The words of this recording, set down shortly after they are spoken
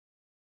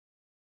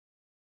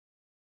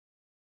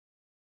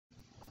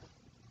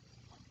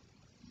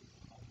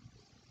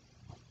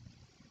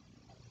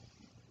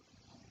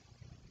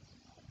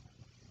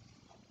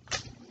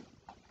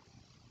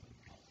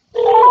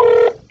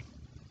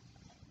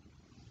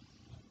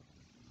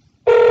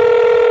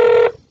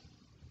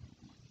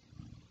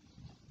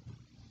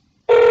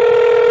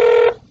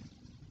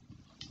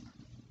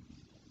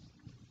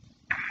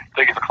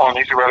calling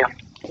easy, brother.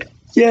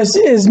 Yes,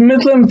 is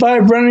Midland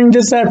 5 running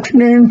this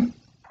afternoon?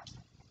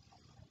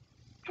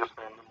 Yes,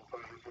 ma'am. Midland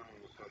 5 is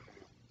running this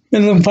afternoon.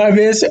 Midland 5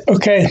 is?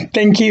 Okay,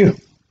 thank you.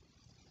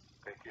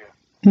 Thank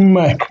you.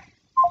 Bye.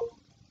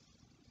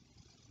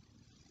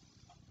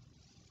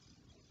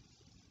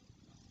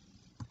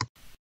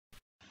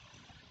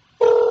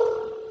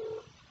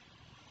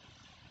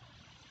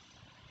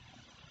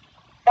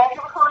 Thank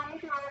you for calling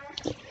easy,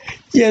 brother.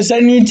 Yes, I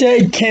need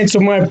to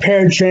cancel my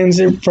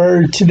paratransit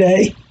for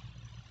today.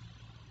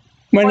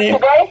 My name,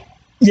 Today?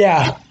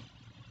 yeah.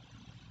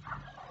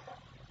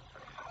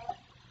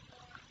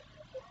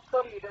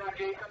 What are you doing,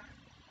 Jason?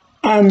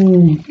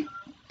 I'm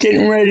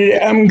getting ready.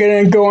 I'm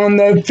going to go on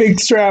the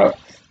fixed route.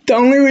 The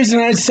only reason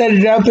I set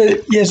it up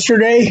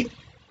yesterday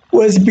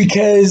was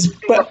because,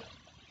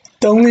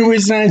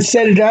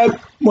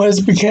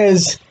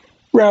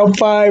 Route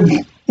 5,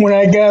 when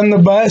I got on the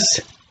bus,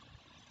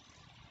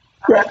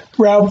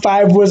 Route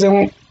 5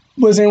 wasn't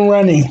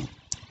running.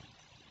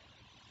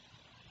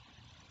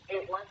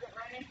 It wasn't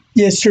running?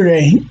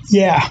 Yesterday,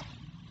 yeah.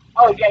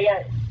 Oh,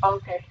 yeah. Oh,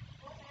 okay.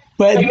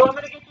 But, So you want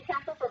me to get you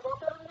canceled for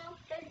both of them now,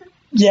 Jason?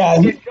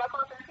 yeah. Just drop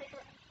off and take it?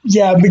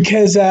 Yeah,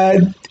 because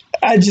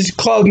I just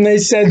called and they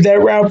said that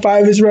Route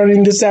 5 is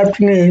running this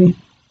afternoon.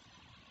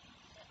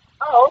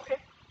 Oh, okay.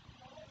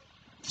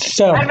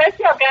 So, I miss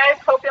y'all guys.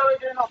 Hope y'all are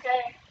doing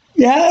okay.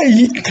 yeah,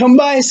 you come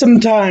by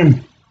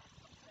sometime.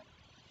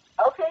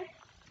 Okay.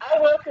 I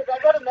will, because I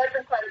go to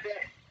Medford quite a bit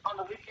on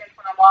the weekends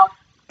when I'm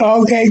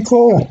off. Okay,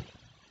 cool.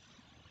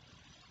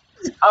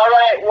 All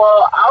right.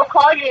 Well, I'll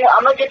call you.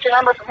 I'm going to get your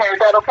number from here. Is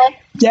that okay?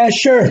 Yeah,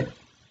 sure.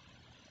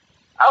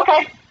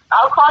 Okay.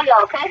 I'll call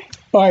y'all, okay?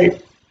 All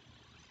right.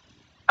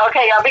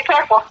 Okay, y'all be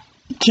careful.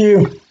 Thank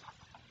you.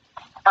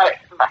 All right.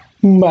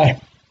 Bye.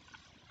 Bye.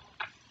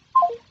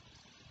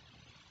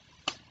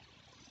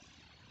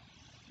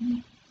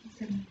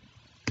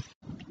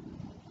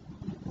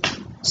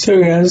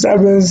 So guys, I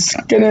was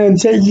gonna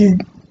take you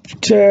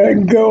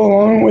to go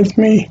along with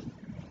me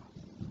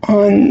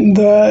on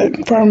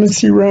the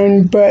pharmacy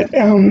run, but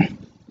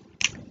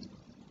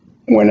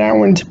when I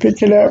went to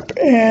pick it up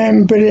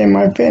and put it in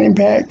my fanny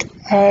pack,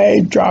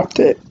 I dropped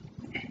it.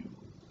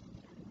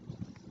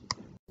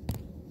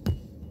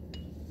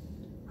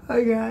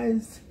 Hi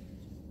guys.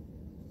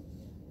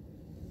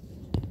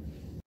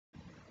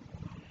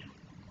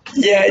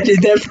 Yeah, I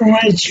did that for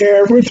my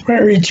chair with my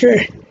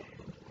reacher.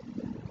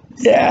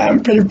 Yeah,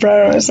 I'm pretty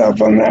proud of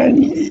myself on that.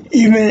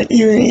 Even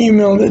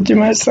emailed it to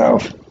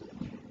myself.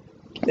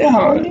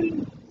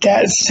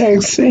 That's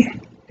sexy.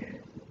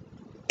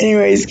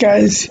 Anyways,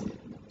 guys,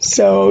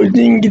 so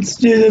didn't get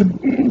to do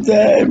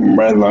the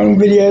run along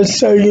video.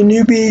 So you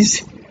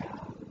newbies,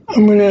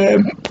 I'm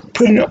gonna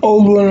put an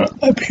old one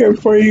up here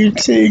for you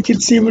so you can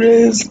see what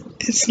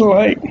it's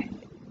like.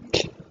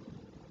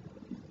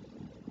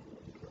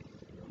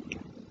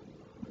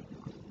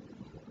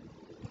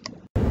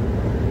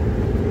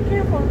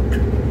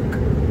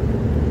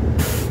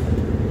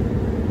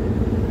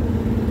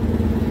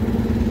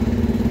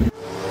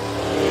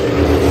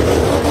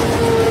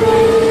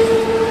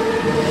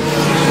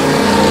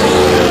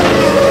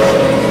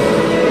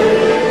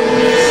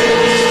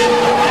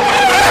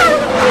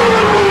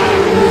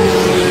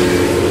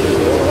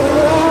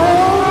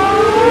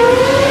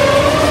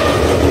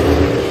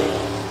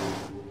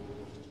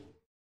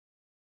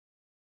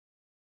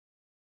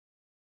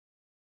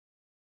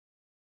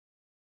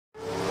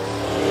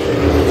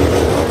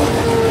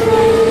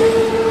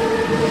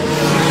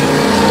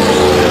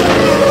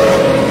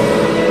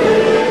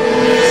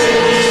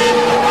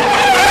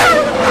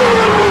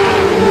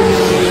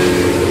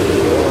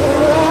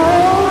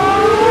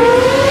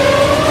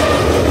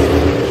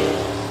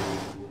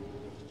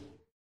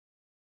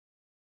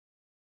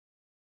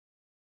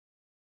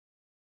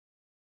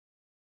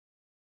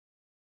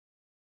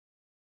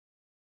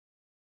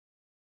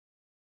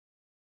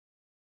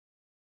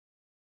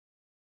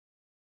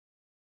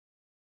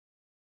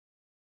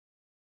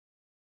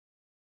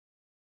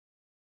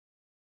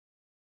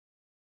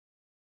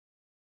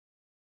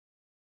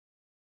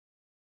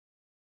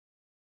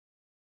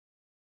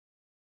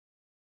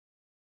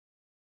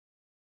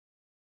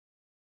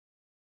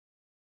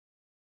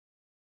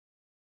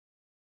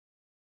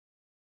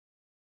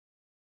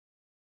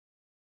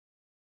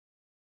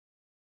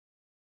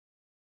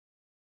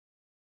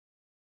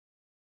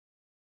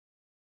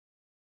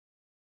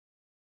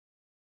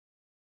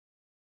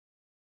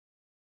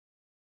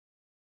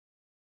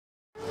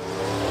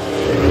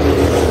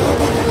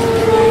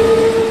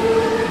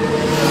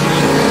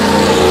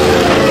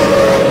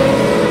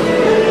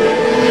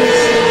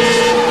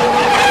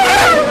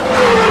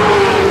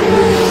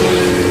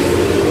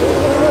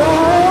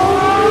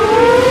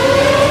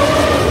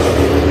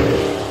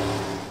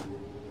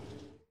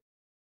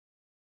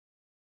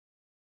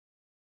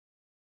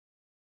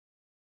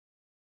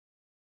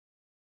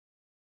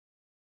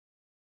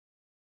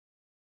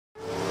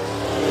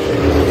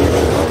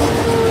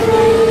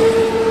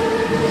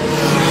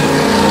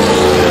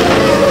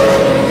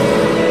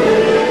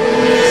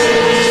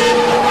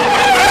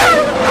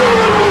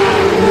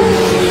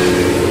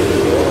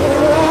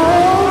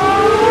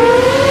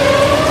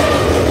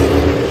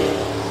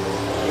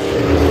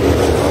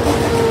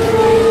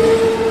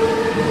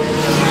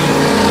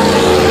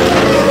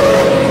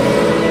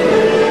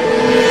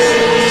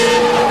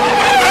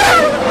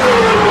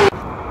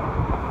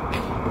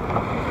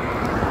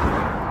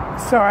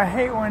 I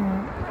hate when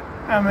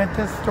I'm at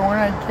the store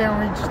and I can't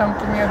reach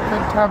something at the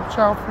top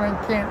shelf and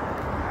I can't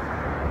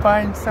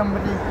find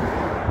somebody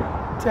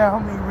to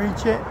help me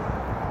reach it.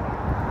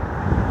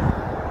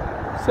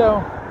 So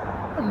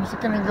I'm just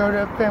gonna go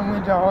to Family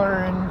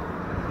Dollar and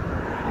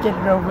get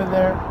it over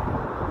there.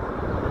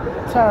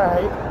 It's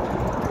alright.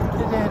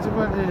 It is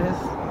what it is.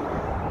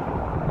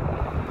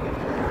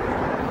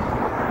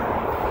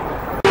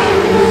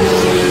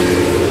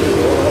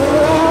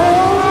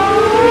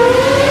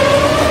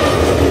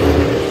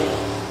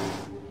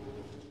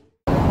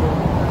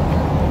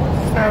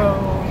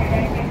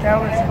 That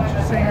was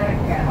interesting.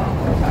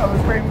 I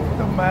was waiting for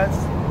the bus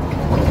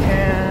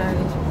and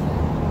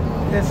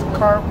this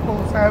car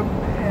pulls up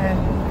and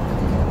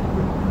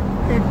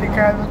the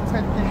guy looks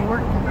like he's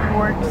working. He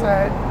works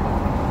at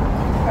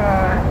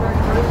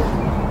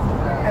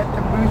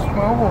the Boost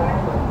Mobile,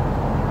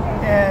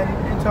 and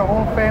it's a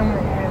whole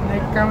family, and they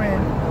come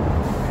in,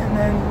 and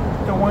then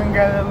the one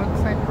guy that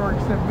looks like he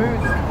works at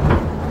Boost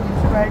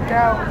comes back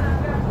out,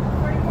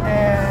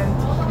 and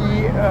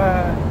he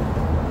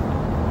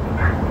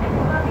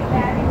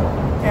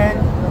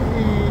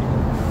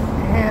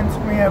hands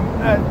me a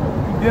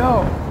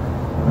bill,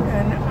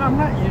 and I'm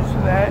not used to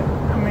that. I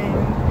mean,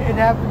 it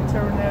happens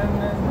every now and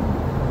then,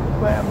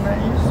 but I'm not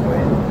used to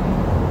it.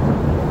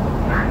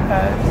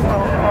 So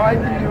all I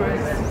can do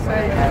is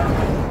say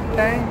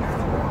thanks.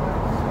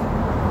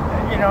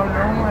 You know,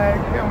 normally I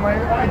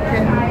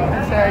can't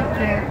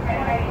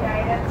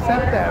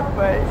accept that,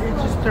 but it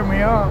just threw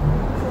me off.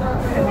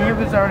 And he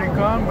was already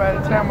gone by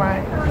the time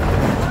I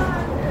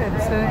had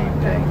said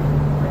anything.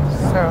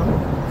 So,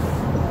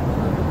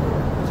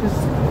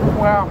 just,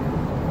 wow.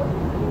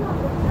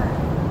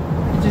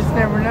 You just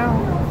never know.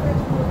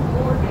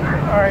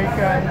 Alright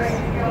guys.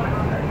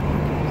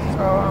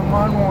 So I'm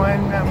on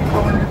 1, I'm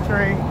going to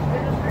 3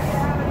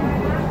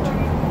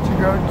 to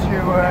go to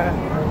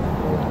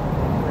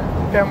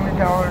Family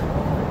Dollar.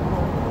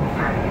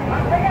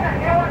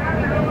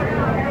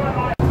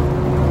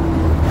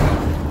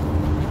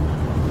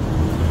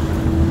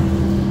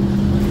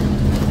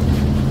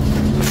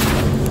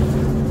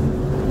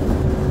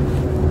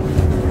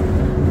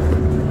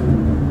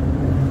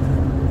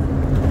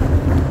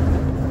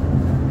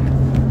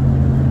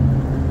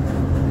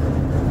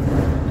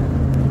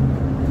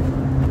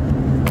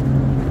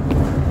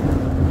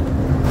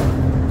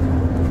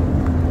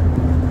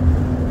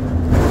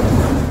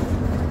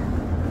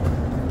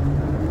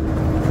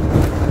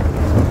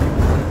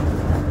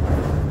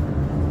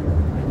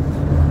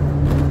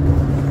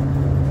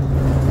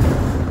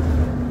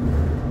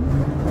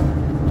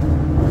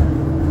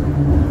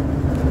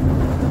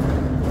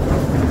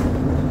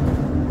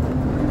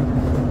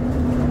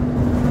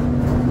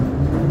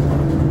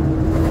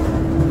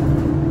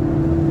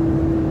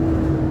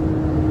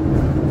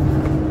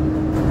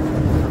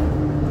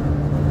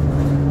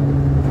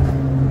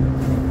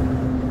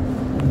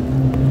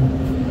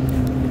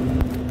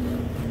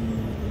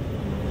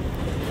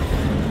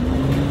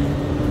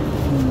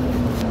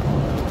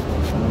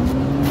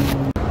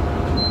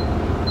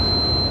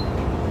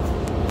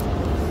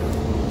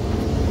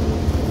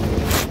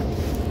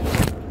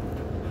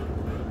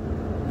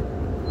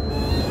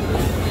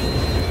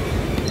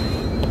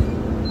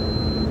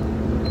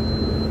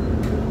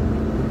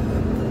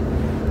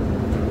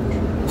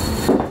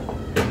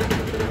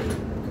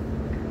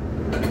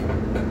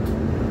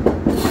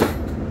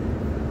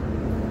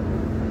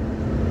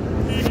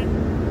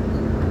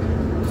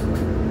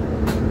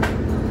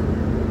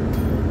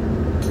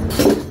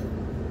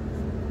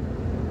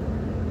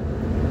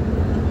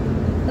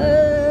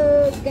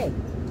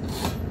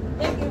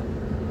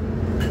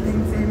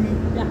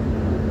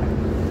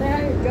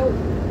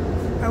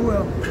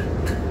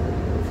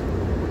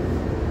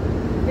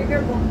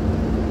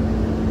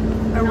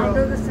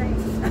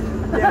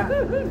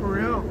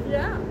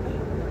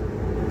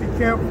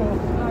 Careful.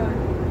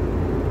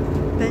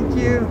 Thank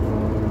you.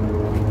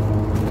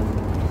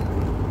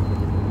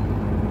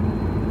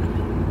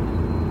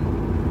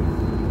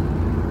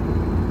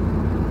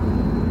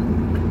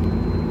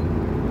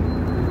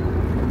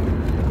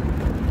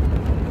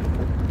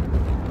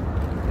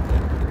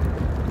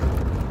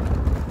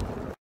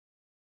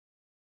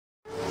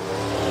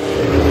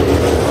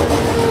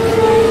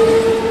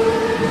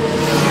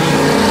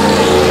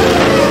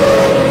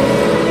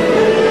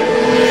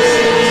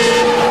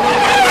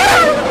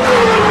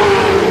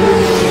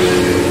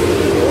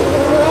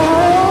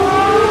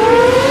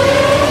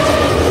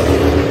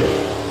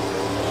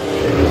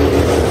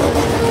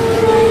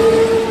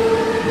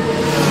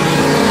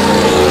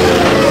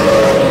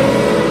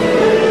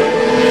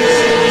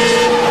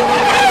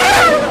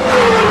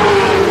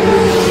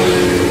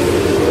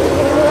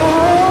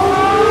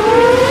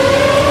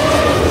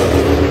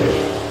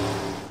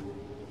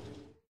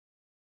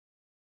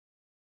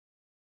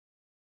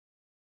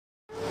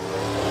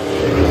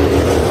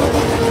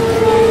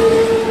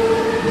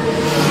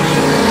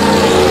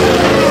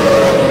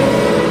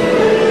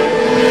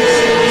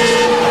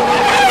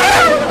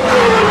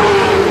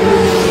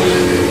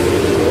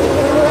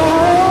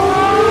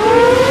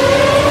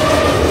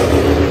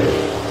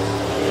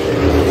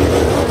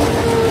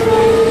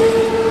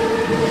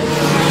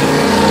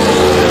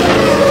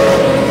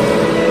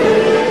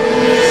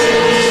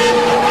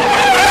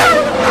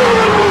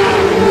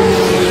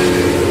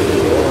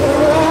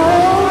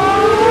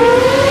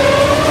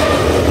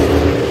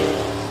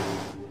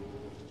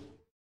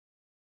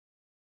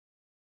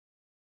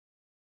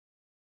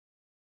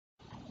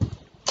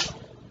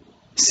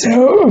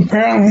 So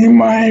apparently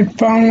my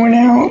phone went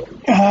out,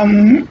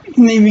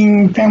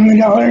 leaving Family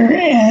Dollar,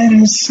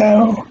 and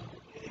so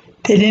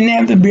they didn't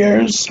have the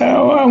beer,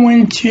 so I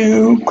went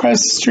to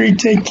across the street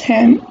to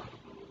Kent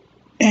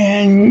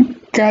and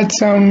got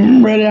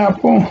some Red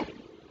Apple,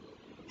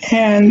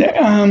 and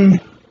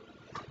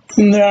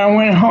from there I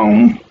went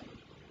home.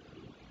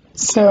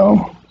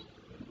 So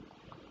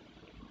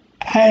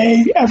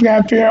I've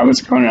got to figure out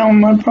what's going on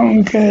with my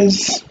phone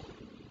because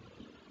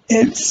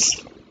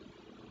it's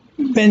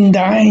been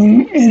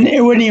dying and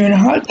it wasn't even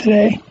hot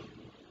today.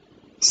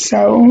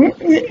 So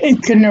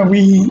it couldn't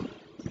overheat.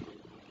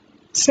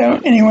 So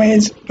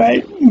anyways,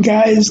 but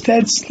guys,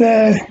 that's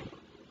the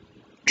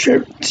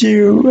trip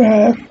to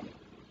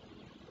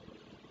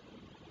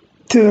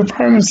the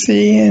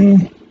pharmacy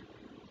and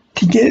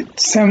to get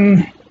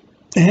some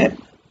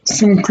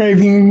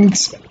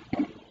cravings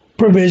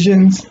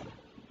provisions.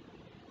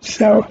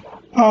 So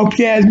I hope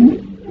you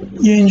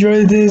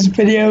enjoyed this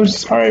video.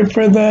 Sorry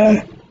for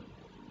the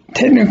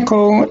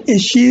technical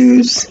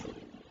issues,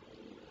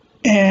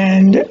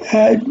 and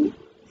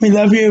we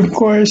love you, of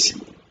course.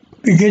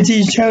 Be good to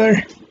each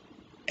other,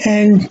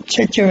 and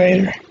check you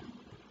later.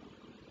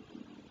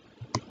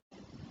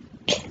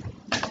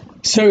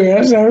 So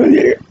guys, I was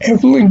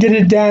able to get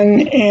it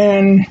done,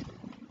 and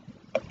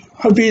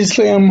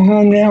obviously I'm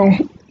home now.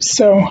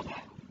 So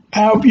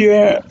I hope you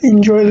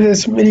enjoyed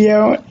this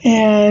video,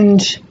 and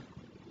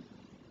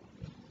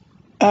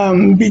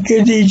be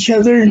good to each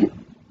other.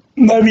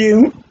 Love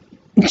you.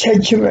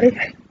 Check you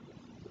later.